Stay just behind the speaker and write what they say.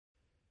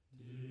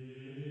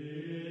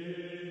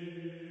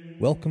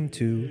Welcome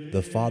to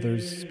The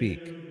Fathers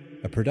Speak,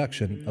 a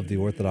production of the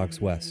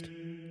Orthodox West.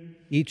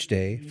 Each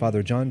day,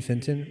 Father John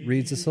Fenton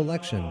reads a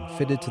selection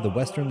fitted to the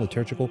Western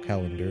liturgical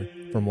calendar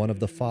from one of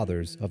the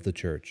Fathers of the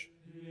Church.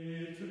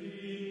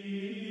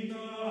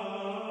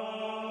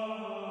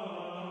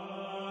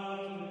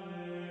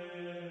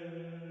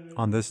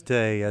 On this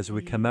day, as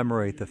we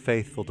commemorate the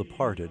faithful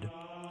departed,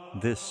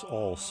 this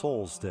All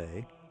Souls'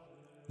 Day,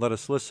 let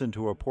us listen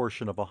to a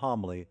portion of a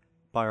homily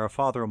by our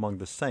Father among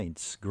the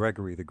Saints,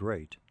 Gregory the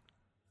Great.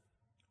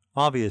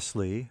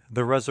 Obviously,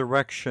 the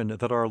resurrection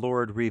that our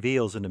Lord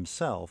reveals in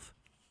himself,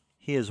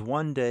 he is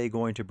one day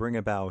going to bring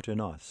about in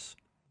us.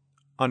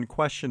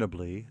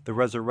 Unquestionably, the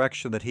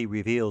resurrection that he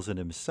reveals in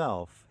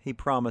himself, he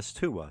promised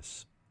to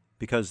us,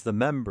 because the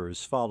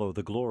members follow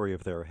the glory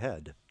of their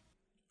head.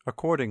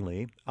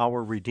 Accordingly,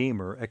 our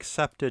Redeemer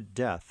accepted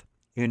death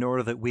in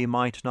order that we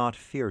might not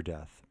fear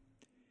death.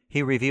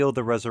 He revealed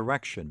the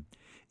resurrection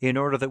in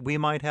order that we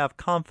might have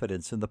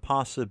confidence in the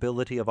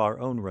possibility of our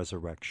own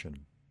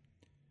resurrection.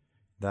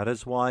 That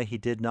is why he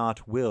did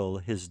not will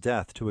his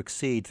death to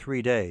exceed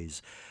 3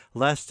 days,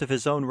 lest if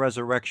his own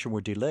resurrection were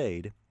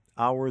delayed,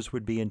 ours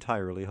would be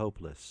entirely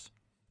hopeless.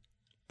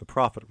 The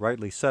prophet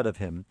rightly said of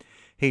him,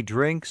 "He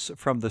drinks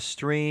from the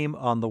stream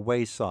on the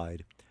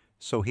wayside,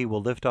 so he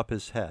will lift up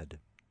his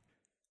head."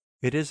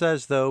 It is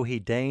as though he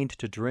deigned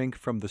to drink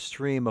from the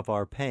stream of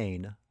our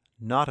pain,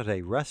 not at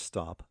a rest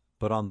stop,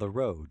 but on the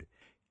road.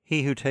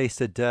 He who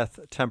tasted death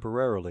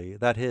temporarily,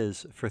 that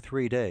is, for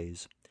 3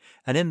 days,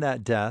 and in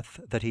that death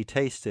that he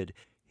tasted,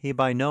 he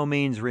by no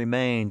means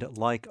remained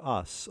like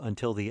us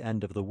until the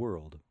end of the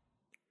world.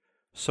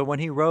 So when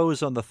he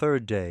rose on the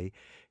 3rd day,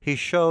 he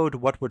showed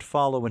what would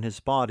follow in his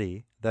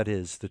body, that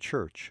is, the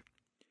Church.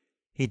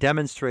 He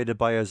demonstrated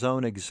by his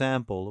own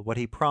example what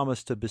he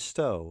promised to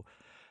bestow,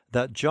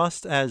 that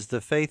just as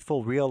the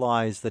faithful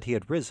realized that he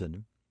had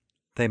risen,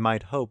 they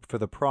might hope for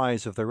the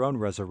prize of their own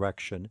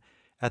resurrection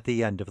at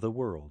the end of the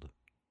world.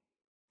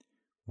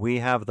 We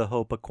have the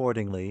hope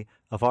accordingly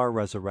of our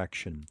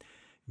resurrection,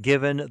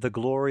 given the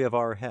glory of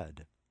our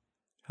head.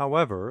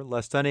 However,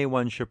 lest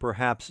anyone should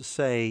perhaps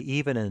say,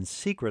 even in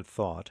secret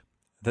thought,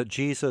 that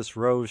Jesus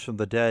rose from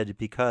the dead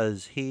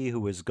because he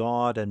who is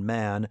God and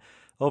man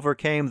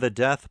overcame the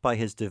death by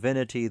his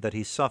divinity that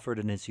he suffered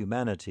in his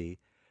humanity,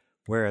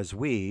 whereas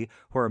we,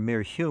 who are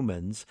mere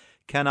humans,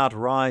 cannot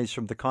rise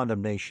from the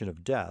condemnation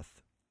of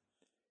death,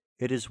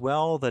 it is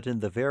well that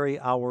in the very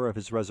hour of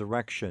his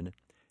resurrection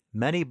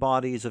many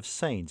bodies of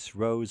saints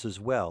rose as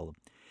well,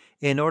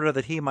 in order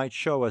that he might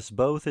show us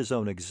both his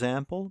own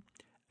example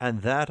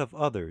and that of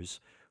others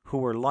who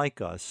were like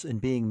us in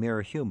being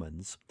mere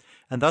humans,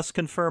 and thus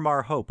confirm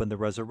our hope in the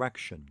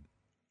resurrection.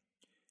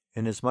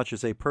 Inasmuch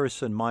as a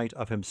person might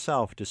of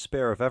himself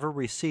despair of ever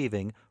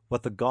receiving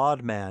what the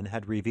God-man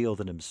had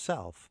revealed in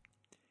himself,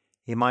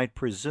 he might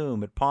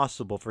presume it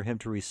possible for him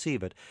to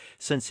receive it,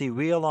 since he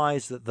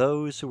realized that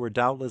those who were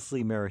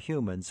doubtlessly mere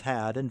humans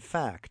had, in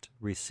fact,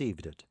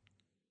 received it.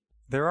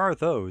 There are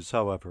those,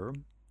 however,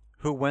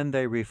 who, when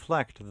they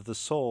reflect that the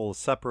soul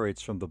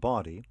separates from the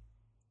body,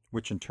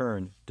 which in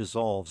turn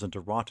dissolves into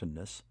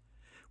rottenness,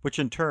 which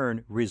in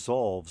turn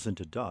resolves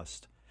into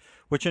dust,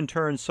 which in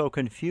turn so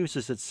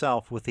confuses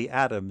itself with the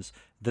atoms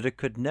that it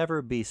could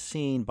never be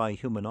seen by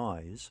human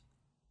eyes,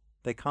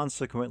 they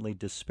consequently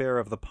despair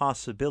of the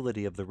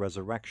possibility of the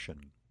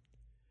resurrection.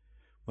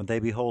 When they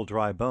behold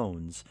dry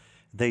bones,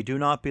 they do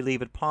not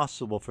believe it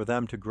possible for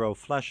them to grow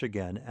flesh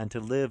again and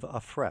to live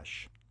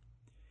afresh.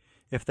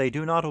 If they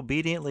do not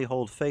obediently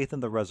hold faith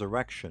in the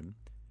resurrection,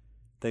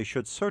 they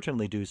should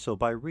certainly do so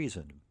by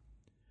reason.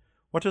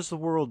 What does the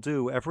world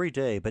do every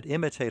day but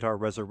imitate our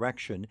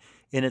resurrection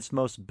in its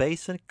most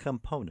basic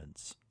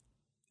components?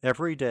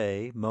 Every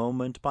day,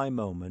 moment by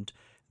moment,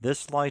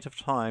 this light of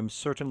time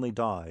certainly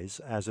dies,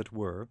 as it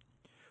were,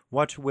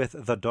 what with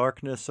the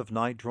darkness of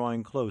night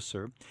drawing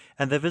closer,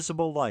 and the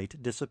visible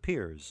light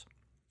disappears.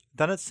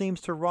 Then it seems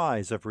to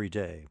rise every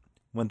day,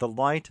 when the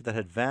light that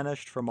had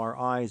vanished from our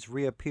eyes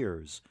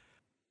reappears,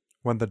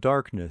 when the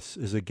darkness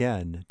is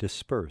again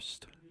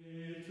dispersed.